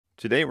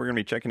Today we're going to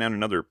be checking out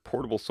another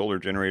portable solar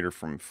generator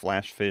from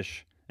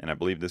FlashFish, and I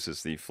believe this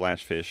is the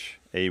FlashFish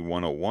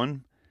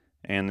A101.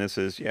 And this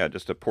is,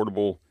 just a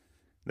portable,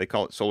 they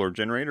call it solar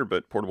generator,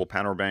 but portable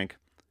power bank.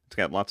 It's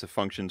got lots of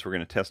functions. We're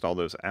going to test all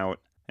those out,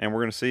 and we're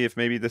going to see if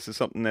maybe this is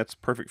something that's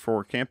perfect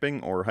for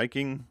camping or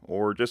hiking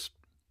or just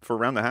for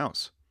around the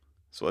house.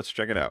 So let's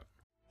check it out.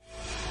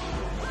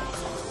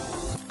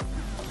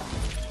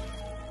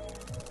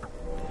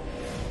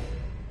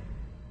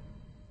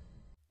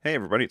 Hey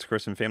everybody, it's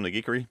Chris from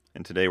FamilyGeekery,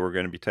 and today we're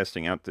going to be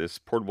testing out this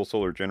portable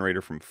solar generator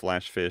from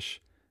FlashFish,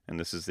 and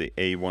this is the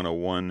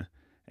A101,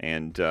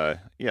 and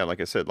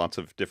like I said, lots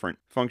of different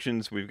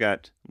functions. We've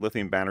got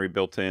lithium battery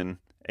built in,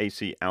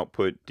 AC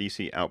output,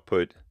 DC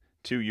output,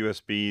 2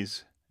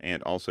 USBs,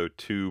 and also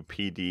 2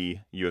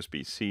 PD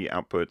USB-C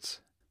outputs.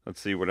 Let's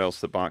see what else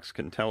the box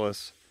can tell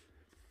us.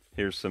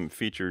 Here's some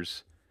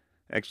features.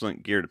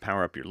 Excellent gear to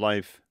power up your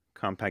life,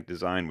 compact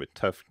design with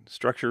tough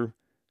structure,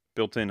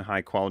 built-in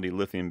high-quality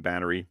lithium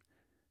battery,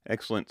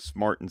 excellent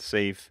smart and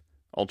safe,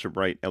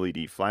 ultra-bright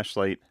LED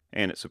flashlight,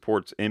 and it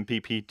supports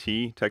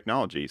MPPT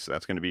technology, so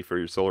that's going to be for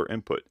your solar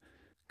input.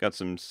 Got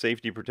some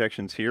safety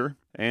protections here,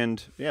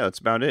 and that's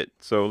about it.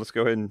 So let's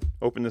go ahead and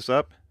open this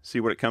up, see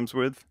what it comes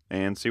with,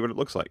 and see what it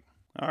looks like.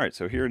 Alright,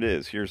 so here it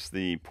is. Here's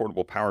the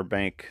portable power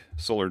bank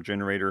solar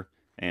generator,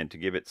 and to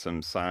give it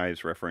some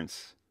size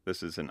reference,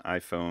 this is an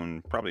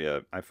iPhone, probably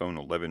an iPhone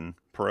 11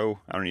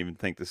 Pro. I don't even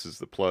think this is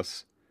the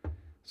Plus.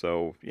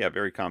 So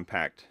very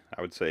compact.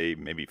 I would say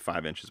maybe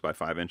 5 inches by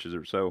 5 inches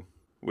or so,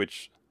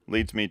 which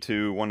leads me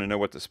to want to know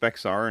what the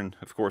specs are. And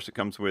of course it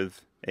comes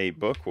with a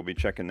book. We'll be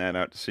checking that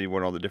out to see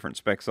what all the different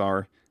specs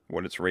are,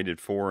 what it's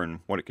rated for, and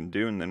what it can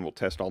do, and then we'll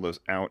test all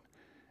those out.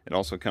 It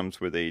also comes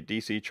with a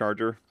DC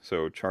charger,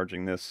 so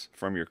charging this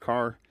from your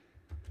car.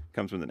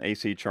 Comes with an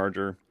AC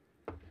charger,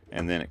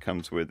 and then it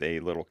comes with a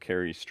little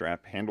carry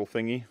strap handle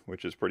thingy,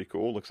 which is pretty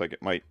cool. Looks like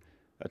it might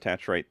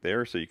attach right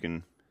there, so you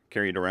can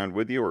carry it around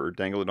with you or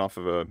dangle it off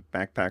of a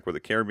backpack with a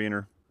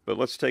carabiner. But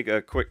let's take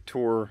a quick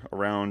tour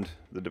around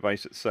the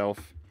device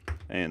itself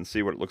and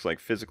see what it looks like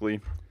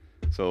physically.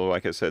 So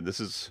like I said, this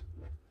is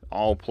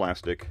all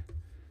plastic.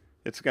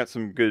 It's got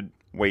some good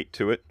weight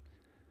to it.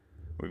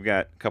 We've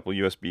got a couple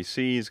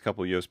USB-Cs, a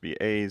couple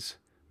USB-As.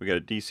 We got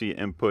a DC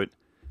input,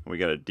 and we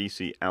got a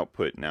DC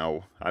output.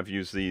 Now, I've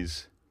used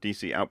these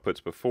DC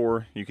outputs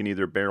before. You can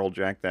either barrel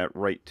jack that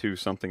right to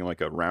something like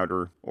a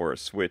router or a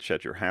switch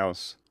at your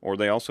house, or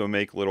they also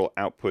make little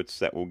outputs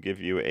that will give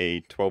you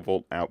a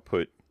 12-volt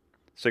output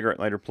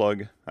cigarette lighter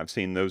plug. I've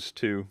seen those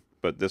too,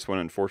 but this one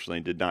unfortunately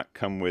did not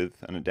come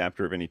with an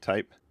adapter of any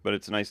type, but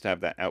it's nice to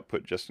have that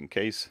output just in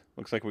case.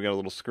 Looks like we got a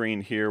little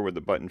screen here with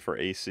a button for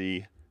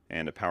AC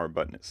and a power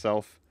button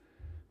itself.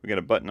 We got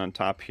a button on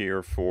top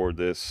here for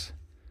this,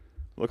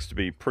 looks to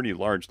be pretty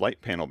large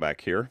light panel back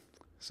here,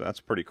 so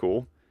that's pretty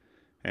cool.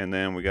 And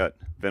then we got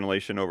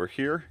ventilation over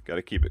here, got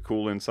to keep it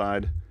cool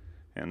inside.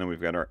 And then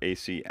we've got our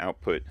AC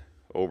output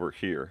over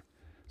here.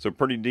 So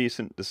pretty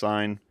decent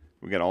design.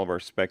 We got all of our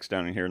specs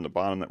down in here in the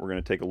bottom that we're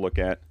going to take a look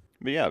at.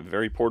 But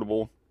very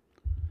portable.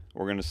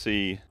 We're going to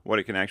see what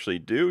it can actually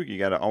do. You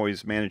got to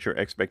always manage your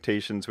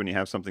expectations when you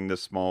have something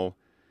this small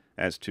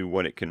as to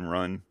what it can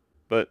run.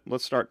 But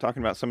let's start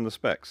talking about some of the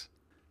specs.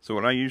 So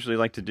what I usually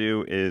like to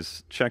do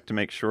is check to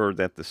make sure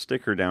that the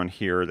sticker down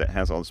here that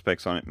has all the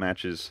specs on it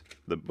matches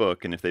the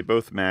book. And if they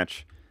both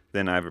match,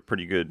 then I have a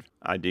pretty good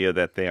idea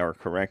that they are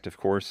correct, of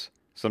course.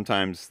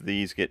 Sometimes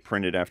these get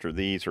printed after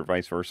these or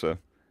vice versa,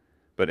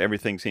 but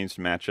everything seems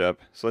to match up.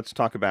 So let's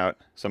talk about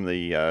some of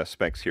the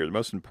specs here. The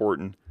most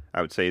important,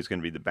 I would say, is going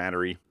to be the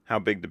battery, how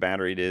big the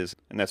battery it is,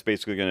 and that's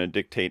basically going to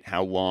dictate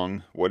how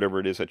long whatever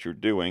it is that you're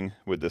doing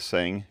with this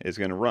thing is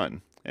going to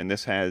run. And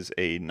this has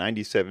a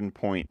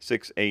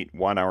 97.68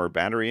 watt-hour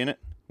battery in it,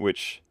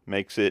 which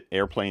makes it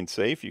airplane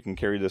safe. You can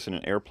carry this in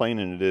an airplane,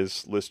 and it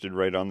is listed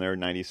right on there,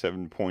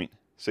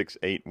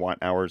 97.68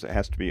 watt-hours. It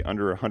has to be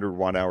under 100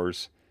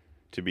 watt-hours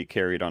to be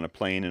carried on a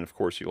plane, and of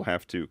course you'll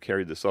have to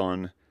carry this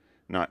on,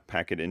 not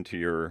pack it into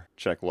your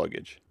check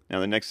luggage. Now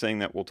the next thing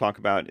that we'll talk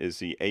about is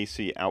the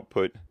AC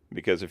output,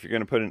 because if you're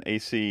going to put an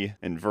AC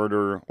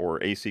inverter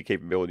or AC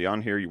capability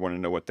on here, you want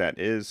to know what that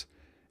is,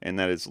 and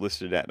that is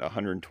listed at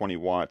 120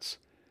 watts.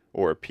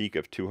 Or a peak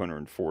of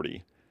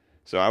 240.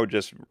 So I would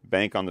just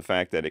bank on the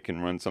fact that it can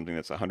run something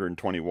that's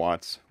 120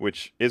 watts,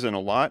 which isn't a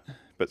lot,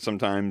 but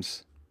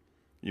sometimes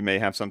you may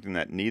have something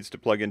that needs to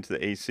plug into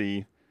the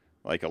AC,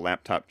 like a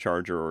laptop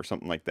charger or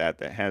something like that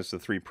that has the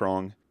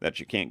 3-prong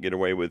that you can't get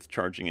away with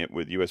charging it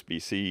with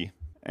USB-C.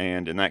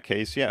 And in that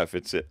case, if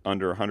it's an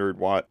under 100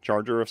 watt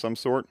charger of some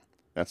sort,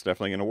 that's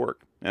definitely going to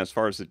work. Now, as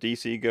far as the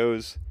DC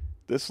goes,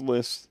 this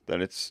lists that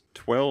it's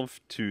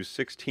 12 to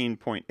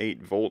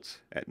 16.8 volts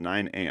at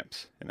 9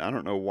 amps. And I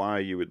don't know why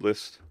you would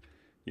list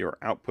your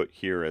output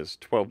here as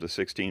 12 to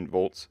 16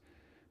 volts.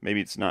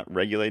 Maybe it's not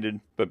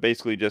regulated, but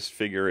basically just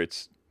figure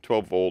it's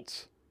 12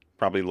 volts,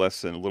 probably a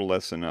little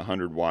less than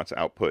 100 watts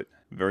output.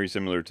 Very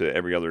similar to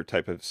every other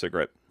type of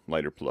cigarette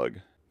lighter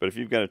plug. But if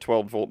you've got a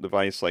 12 volt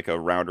device like a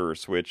router or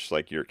switch,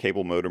 like your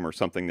cable modem or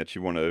something that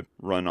you want to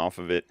run off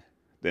of it,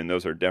 then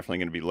those are definitely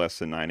going to be less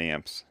than 9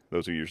 amps.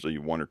 Those are usually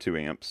 1 or 2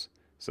 amps,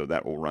 so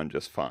that will run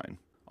just fine.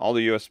 All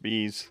the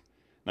USBs,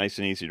 nice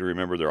and easy to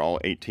remember, they're all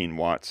 18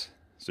 watts.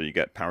 So you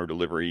got power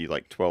delivery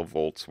like 12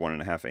 volts,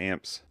 1.5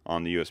 amps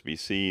on the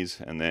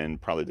USB-Cs, and then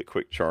probably the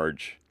quick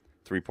charge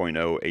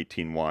 3.0,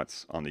 18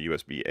 watts on the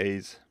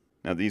USB-As.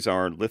 Now these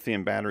are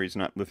lithium batteries,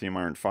 not lithium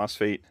iron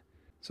phosphate.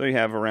 So you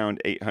have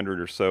around 800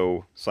 or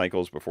so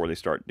cycles before they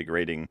start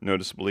degrading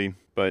noticeably.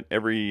 But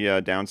every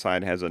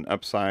downside has an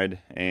upside,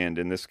 and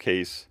in this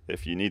case,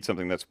 if you need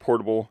something that's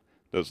portable,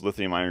 those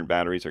lithium iron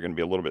batteries are going to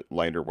be a little bit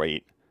lighter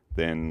weight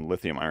than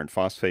lithium iron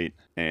phosphate,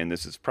 and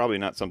this is probably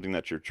not something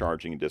that you're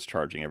charging and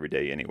discharging every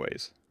day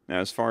anyways. Now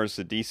as far as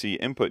the DC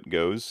input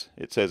goes,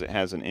 it says it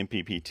has an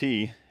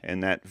MPPT,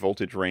 and that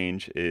voltage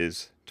range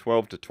is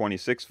 12 to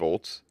 26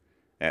 volts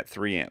at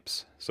 3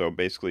 amps. So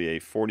basically a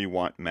 40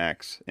 watt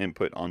max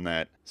input on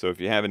that. So if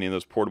you have any of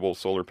those portable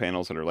solar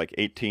panels that are like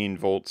 18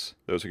 volts,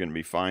 those are going to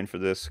be fine for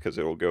this because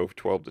it will go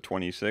 12 to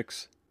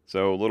 26.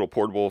 So a little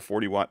portable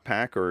 40 watt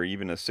pack or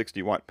even a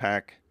 60 watt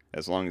pack,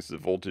 as long as the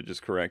voltage is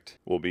correct,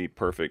 will be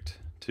perfect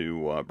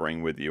to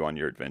bring with you on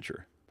your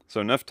adventure.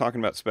 So enough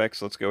talking about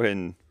specs. Let's go ahead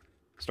and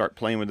start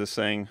playing with this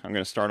thing. I'm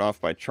going to start off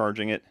by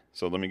charging it.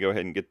 So let me go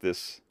ahead and get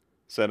this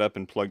set up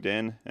and plugged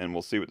in, and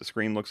we'll see what the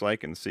screen looks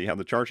like and see how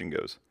the charging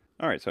goes.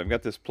 Alright, so I've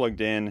got this plugged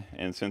in,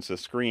 and since the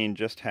screen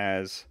just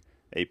has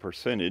a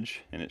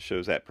percentage, and it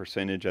shows that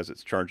percentage as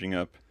it's charging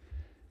up,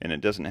 and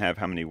it doesn't have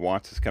how many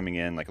watts is coming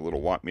in, like a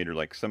little watt meter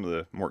like some of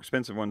the more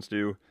expensive ones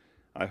do,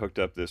 I hooked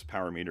up this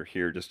power meter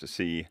here just to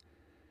see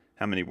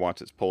how many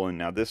watts it's pulling.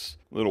 Now this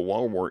little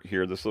wall wart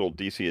here, this little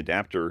DC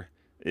adapter,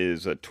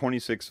 is a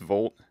 26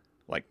 volt,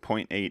 like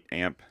 0.8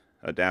 amp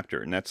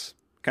adapter, and that's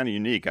kind of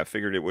unique. I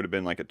figured it would have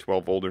been like a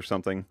 12 volt or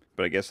something,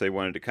 but I guess they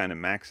wanted to kind of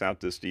max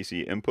out this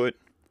DC input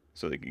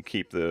so they could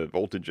keep the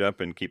voltage up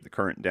and keep the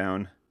current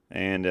down.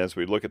 And as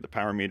we look at the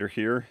power meter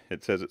here,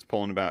 it says it's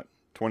pulling about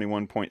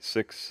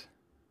 21.6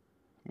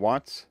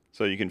 watts.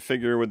 So you can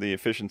figure with the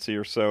efficiency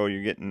or so,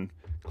 you're getting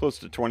close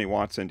to 20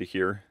 watts into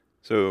here.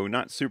 So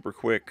not super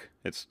quick.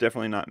 It's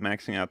definitely not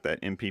maxing out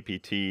that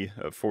MPPT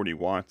of 40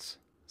 watts.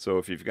 So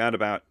if you've got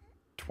about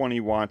 20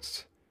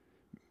 watts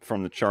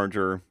from the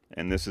charger,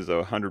 and this is a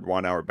 100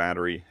 watt hour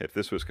battery, if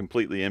this was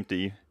completely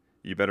empty,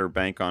 you better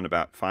bank on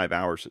about 5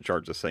 hours to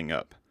charge this thing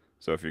up.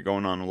 So if you're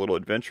going on a little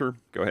adventure,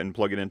 go ahead and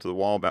plug it into the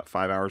wall about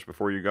 5 hours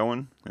before you're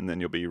going, and then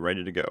you'll be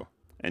ready to go.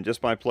 And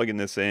just by plugging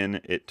this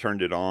in, it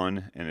turned it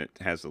on, and it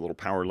has a little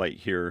power light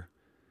here.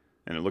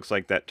 And it looks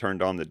like that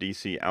turned on the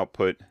DC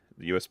output,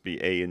 the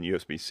USB-A and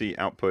USB-C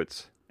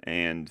outputs,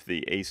 and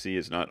the AC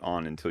is not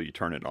on until you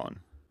turn it on.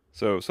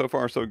 So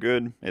far so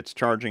good. It's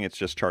charging, it's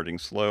just charging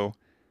slow.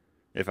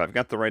 If I've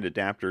got the right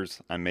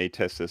adapters, I may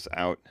test this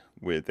out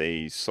with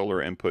a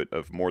solar input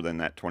of more than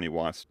that 20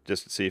 watts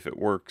just to see if it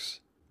works.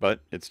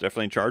 But it's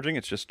definitely charging,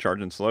 it's just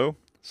charging slow.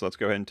 So let's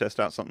go ahead and test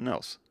out something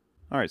else.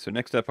 Alright, so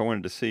next up I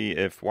wanted to see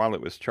if while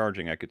it was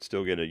charging I could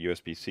still get a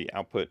USB-C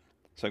output.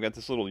 So I've got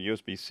this little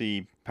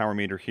USB-C power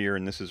meter here,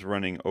 and this is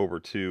running over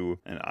to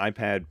an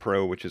iPad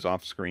Pro, which is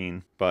off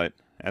screen. But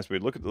as we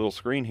look at the little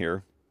screen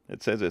here,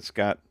 it says it's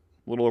got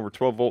a little over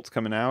 12 volts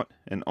coming out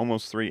and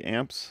almost 3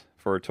 amps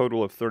for a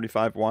total of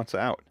 35 watts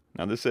out.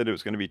 Now this said it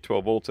was going to be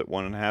 12 volts at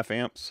 1.5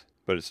 amps,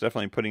 but it's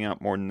definitely putting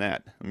out more than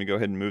that. Let me go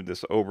ahead and move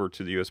this over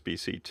to the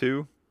USB-C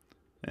 2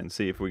 and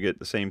see if we get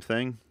the same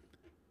thing.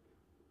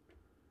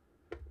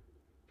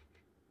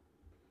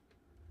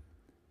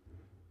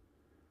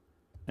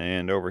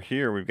 And over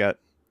here we've got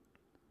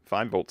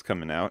 5 volts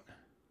coming out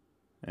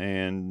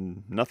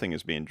and nothing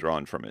is being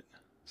drawn from it.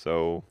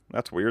 So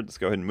that's weird. Let's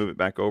go ahead and move it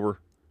back over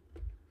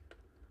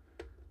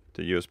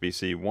to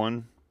USB-C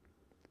 1.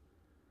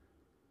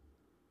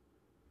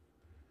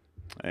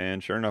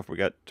 And sure enough, we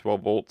got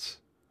 12 volts,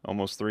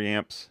 almost 3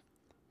 amps,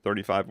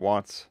 35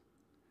 watts.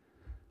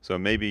 So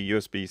maybe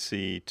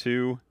USB-C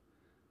 2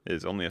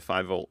 is only a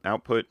 5 volt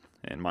output,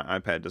 and my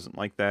iPad doesn't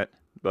like that.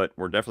 But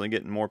we're definitely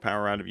getting more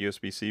power out of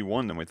USB-C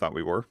 1 than we thought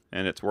we were,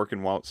 and it's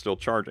working while it's still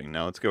charging.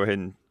 Now let's go ahead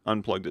and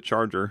unplug the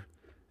charger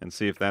and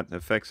see if that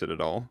affects it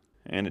at all.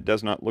 And it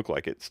does not look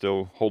like it. It's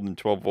still holding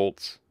 12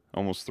 volts,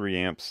 almost 3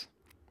 amps.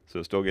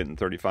 So still getting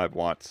 35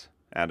 watts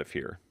out of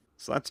here.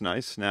 So that's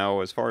nice.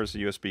 Now as far as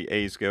the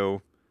USB-As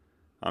go,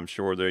 I'm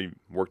sure they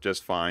work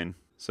just fine.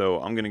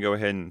 So I'm going to go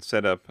ahead and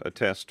set up a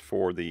test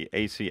for the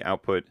AC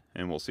output,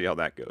 and we'll see how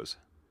that goes.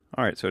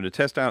 Alright, so to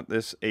test out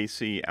this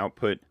AC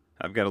output,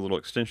 I've got a little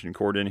extension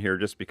cord in here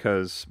just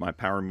because my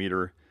power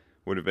meter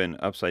would have been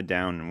upside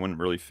down and wouldn't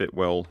really fit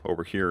well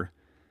over here.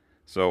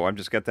 So I've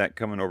just got that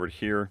coming over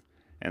here,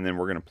 and then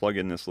we're going to plug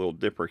in this little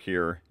dipper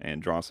here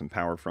and draw some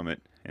power from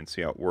it and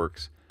see how it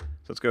works. So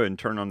let's go ahead and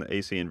turn on the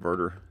AC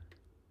inverter.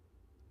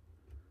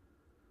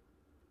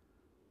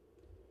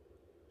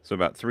 So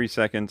about 3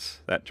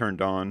 seconds, that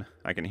turned on.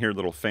 I can hear a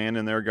little fan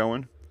in there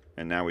going,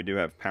 and now we do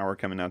have power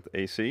coming out the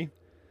AC.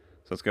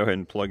 So let's go ahead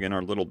and plug in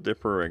our little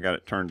dipper. I got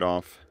it turned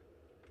off.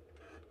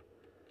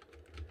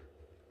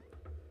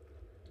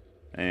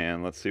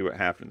 And let's see what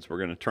happens. We're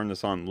going to turn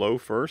this on low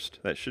first.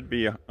 That should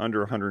be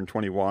under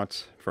 120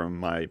 watts from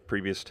my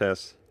previous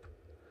tests.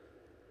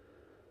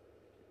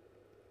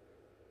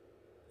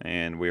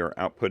 and we are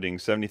outputting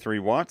 73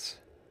 watts.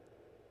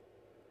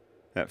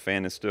 That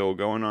fan is still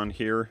going on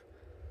here.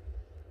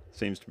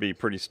 Seems to be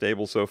pretty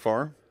stable so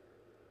far.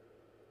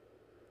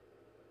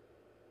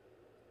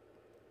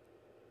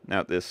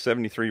 Now this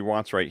 73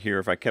 watts right here,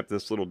 if I kept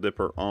this little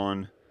dipper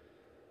on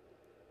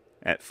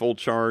at full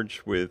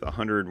charge with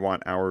 100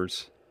 watt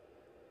hours,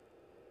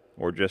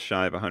 or just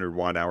shy of 100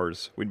 watt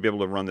hours, we'd be able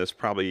to run this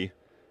probably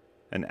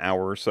an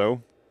hour or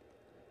so.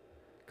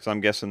 Because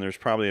I'm guessing there's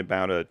probably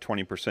about a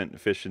 20%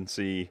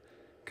 efficiency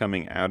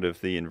coming out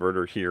of the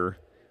inverter here.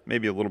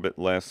 Maybe a little bit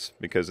less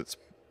because it's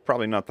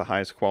probably not the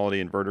highest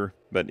quality inverter.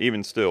 But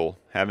even still,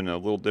 having a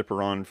little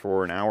dipper on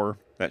for an hour,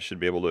 that should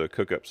be able to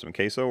cook up some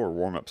queso or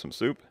warm up some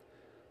soup.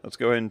 Let's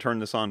go ahead and turn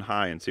this on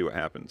high and see what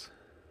happens.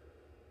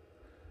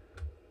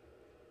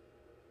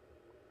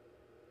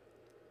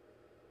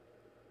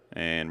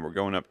 And we're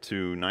going up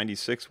to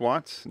 96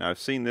 watts. Now I've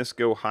seen this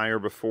go higher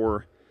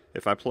before.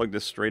 If I plug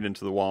this straight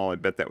into the wall, I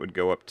bet that would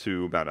go up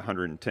to about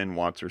 110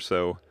 watts or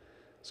so.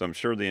 So I'm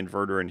sure the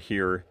inverter in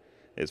here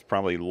is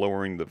probably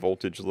lowering the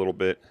voltage a little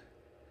bit.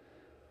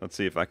 Let's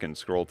see if I can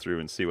scroll through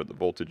and see what the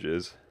voltage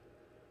is.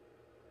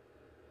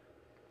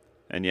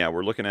 And yeah,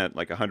 we're looking at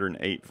like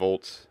 108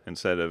 volts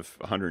instead of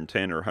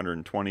 110 or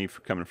 120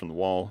 coming from the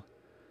wall.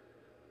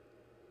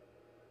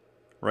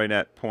 Right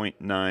at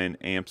 0.9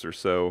 amps or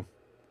so.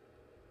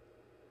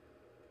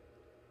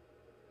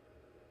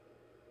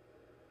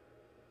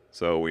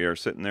 So we are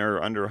sitting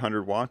there under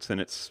 100 watts and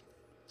it's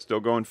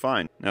still going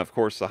fine. Now of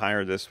course the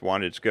higher this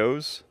wattage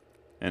goes,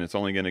 and it's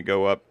only going to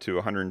go up to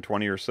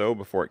 120 or so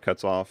before it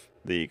cuts off,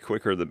 the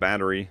quicker the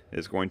battery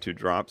is going to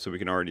drop. So we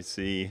can already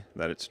see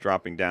that it's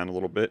dropping down a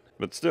little bit.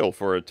 But still,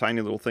 for a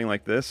tiny little thing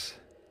like this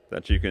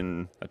that you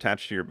can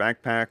attach to your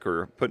backpack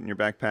or put in your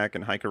backpack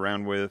and hike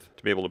around with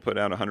to be able to put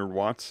out 100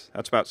 watts,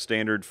 that's about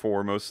standard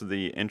for most of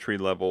the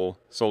entry-level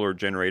solar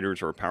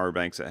generators or power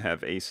banks that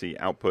have AC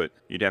output.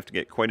 You'd have to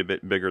get quite a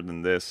bit bigger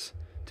than this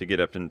to get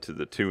up into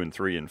the 2 and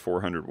 3 and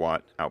 400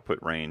 watt output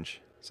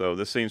range. So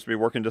this seems to be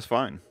working just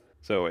fine.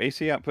 So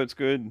AC output's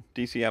good,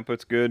 DC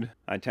output's good.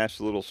 I attached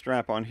a little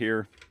strap on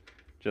here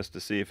just to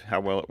see how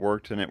well it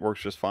worked, and it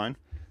works just fine.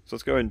 So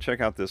let's go ahead and check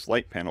out this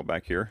light panel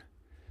back here.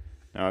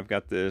 Now I've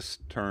got this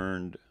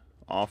turned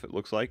off, it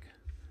looks like.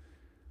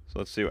 So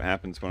let's see what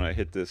happens when I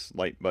hit this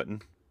light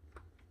button.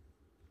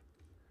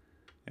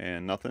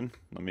 And nothing.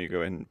 Let me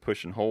go ahead and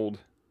push and hold.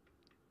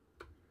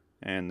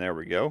 And there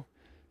we go.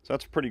 So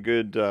that's a pretty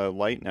good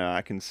light. Now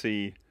I can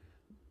see,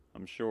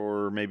 I'm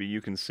sure maybe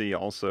you can see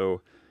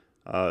also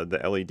the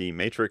LED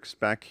matrix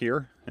back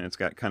here, and it's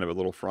got kind of a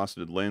little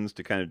frosted lens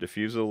to kind of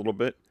diffuse it a little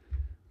bit,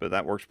 but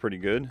that works pretty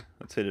good.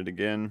 Let's hit it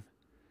again,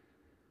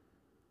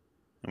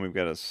 and we've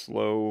got a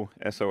slow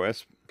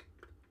SOS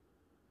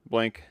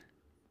blink,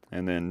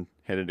 and then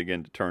hit it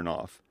again to turn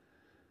off.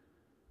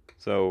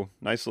 So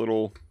nice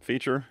little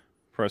feature.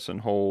 Press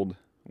and hold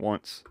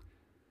once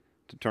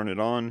to turn it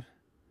on.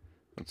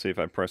 Let's see if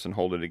I press and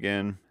hold it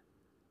again.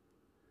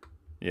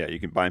 Yeah, you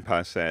can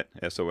bypass that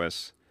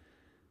SOS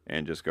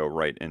and just go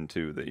right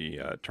into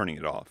the turning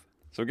it off.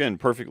 So again,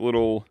 perfect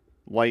little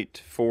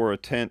light for a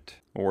tent,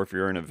 or if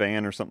you're in a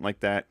van or something like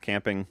that,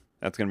 camping.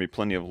 That's going to be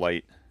plenty of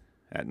light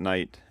at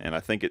night. And I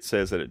think it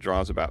says that it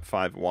draws about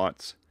 5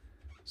 watts.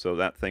 So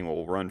that thing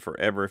will run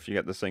forever if you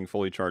got this thing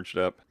fully charged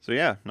up. So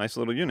yeah, nice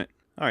little unit.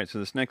 Alright, so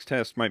this next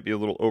test might be a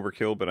little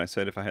overkill, but I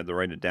said if I had the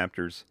right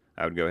adapters,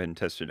 I would go ahead and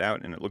test it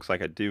out. And it looks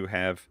like I do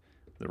have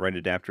the right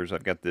adapters.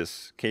 I've got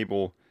this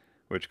cable,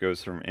 which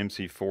goes from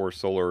MC4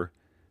 solar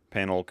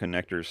panel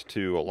connectors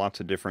to lots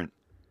of different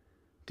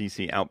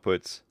DC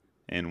outputs,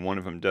 and one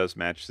of them does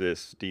match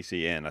this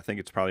DC in. I think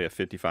it's probably a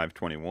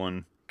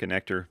 5521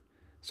 connector.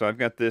 So I've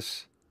got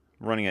this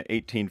running at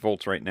 18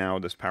 volts right now,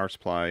 this power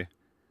supply,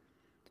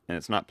 and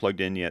it's not plugged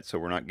in yet, so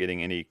we're not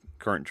getting any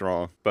current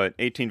draw. But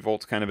 18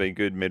 volts kind of a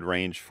good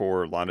mid-range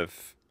for a lot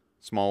of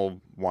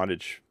small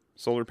wattage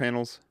solar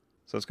panels.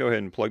 So let's go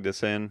ahead and plug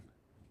this in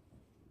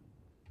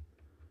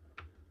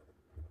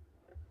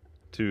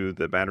to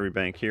the battery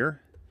bank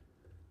here.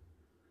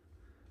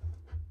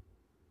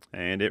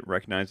 And it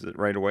recognizes it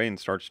right away and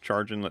starts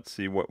charging. Let's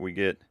see what we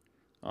get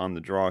on the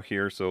draw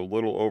here. So a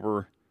little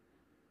over,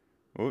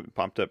 oh, it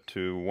popped up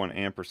to 1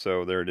 amp or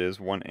so. There it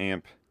is, 1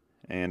 amp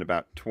and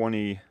about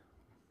 20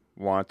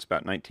 watts,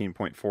 about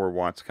 19.4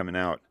 watts coming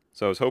out.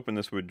 So I was hoping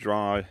this would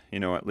draw,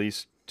 at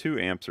least 2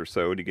 amps or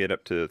so to get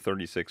up to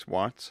 36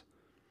 watts,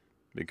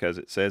 because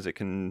it says it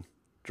can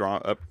draw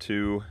up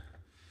to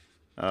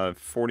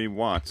 40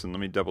 watts. And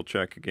let me double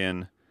check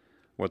again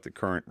what the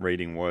current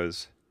rating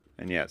was.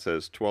 And yeah, it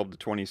says 12 to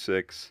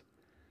 26,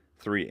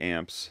 3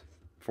 amps,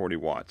 40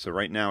 watts. So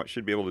right now it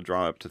should be able to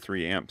draw up to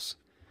 3 amps.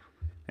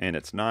 And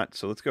it's not.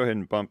 So let's go ahead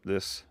and bump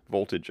this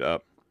voltage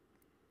up,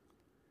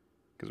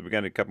 because we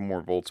got a couple more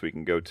volts we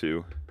can go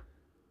to.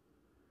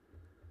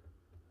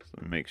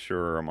 So make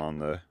sure I'm on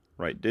the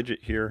right digit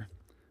here.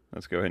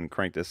 Let's go ahead and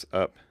crank this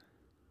up.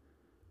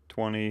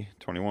 20,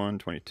 21,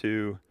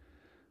 22.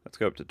 Let's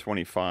go up to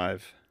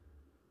 25.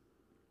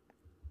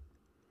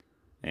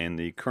 And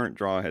the current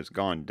draw has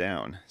gone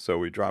down. So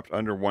we dropped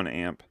under 1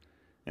 amp,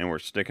 and we're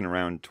sticking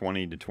around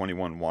 20 to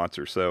 21 watts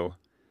or so.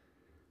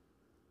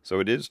 So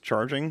it is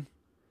charging,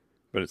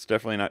 but it's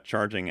definitely not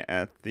charging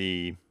at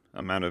the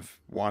amount of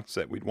watts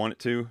that we'd want it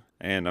to,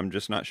 and I'm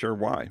just not sure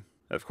why.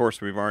 Of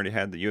course, we've already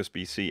had the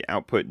USB-C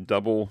output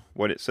double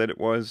what it said it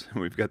was.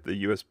 We've got the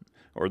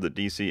the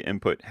DC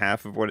input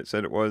half of what it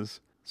said it was.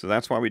 So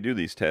that's why we do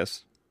these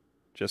tests,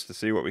 just to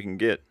see what we can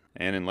get.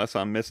 And unless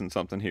I'm missing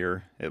something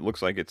here, it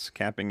looks like it's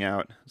capping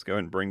out. Let's go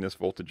ahead and bring this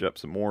voltage up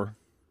some more.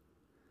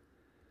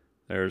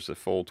 There's a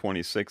full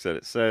 26 that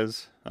it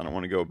says. I don't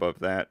want to go above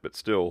that, but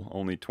still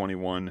only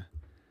 21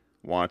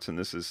 watts, and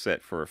this is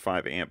set for a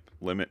 5 amp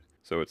limit.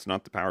 So it's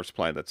not the power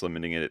supply that's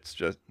limiting it, it's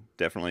just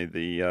definitely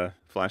the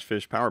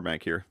FlashFish power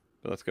bank here.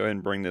 But let's go ahead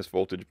and bring this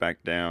voltage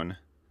back down.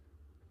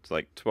 It's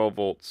like 12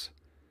 volts,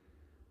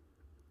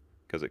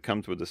 because it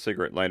comes with a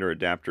cigarette lighter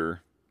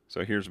adapter.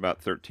 So here's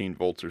about 13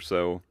 volts or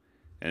so,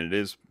 and it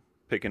is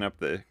picking up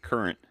the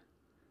current.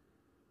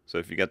 So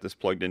if you got this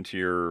plugged into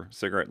your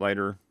cigarette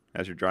lighter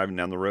as you're driving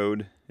down the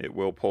road, it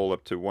will pull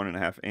up to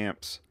 1.5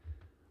 amps,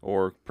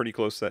 or pretty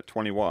close to that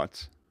 20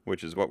 watts,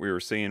 which is what we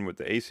were seeing with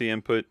the AC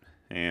input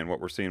and what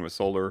we're seeing with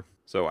solar.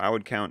 So I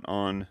would count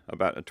on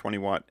about a 20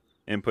 watt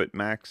input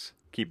max,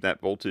 keep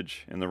that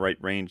voltage in the right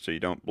range so you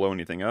don't blow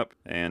anything up,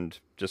 and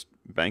just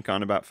bank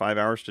on about 5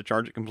 hours to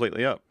charge it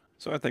completely up.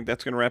 So I think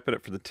that's going to wrap it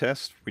up for the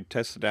test. We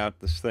tested out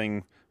this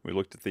thing. We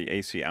looked at the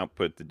AC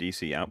output, the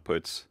DC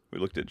outputs. We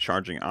looked at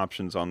charging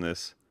options on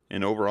this.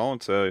 And overall,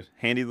 it's a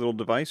handy little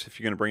device if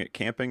you're going to bring it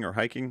camping or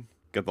hiking.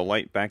 Got the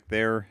light back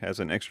there as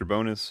an extra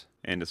bonus,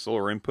 and a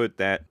solar input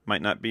that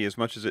might not be as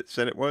much as it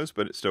said it was,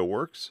 but it still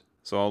works.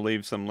 So I'll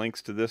leave some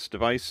links to this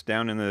device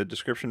down in the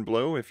description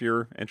below if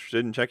you're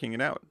interested in checking it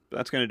out. But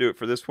that's going to do it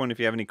for this one. If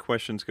you have any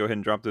questions, go ahead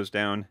and drop those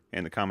down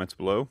in the comments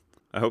below.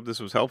 I hope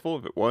this was helpful.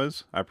 If it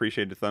was, I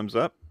appreciate a thumbs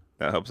up.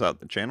 That helps out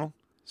the channel.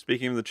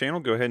 Speaking of the channel,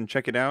 go ahead and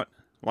check it out.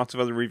 Lots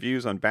of other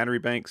reviews on battery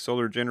banks,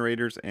 solar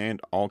generators,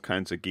 and all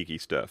kinds of geeky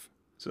stuff.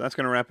 So that's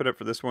going to wrap it up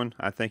for this one.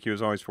 I thank you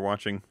as always for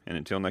watching, and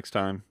until next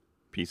time,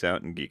 peace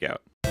out and geek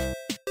out.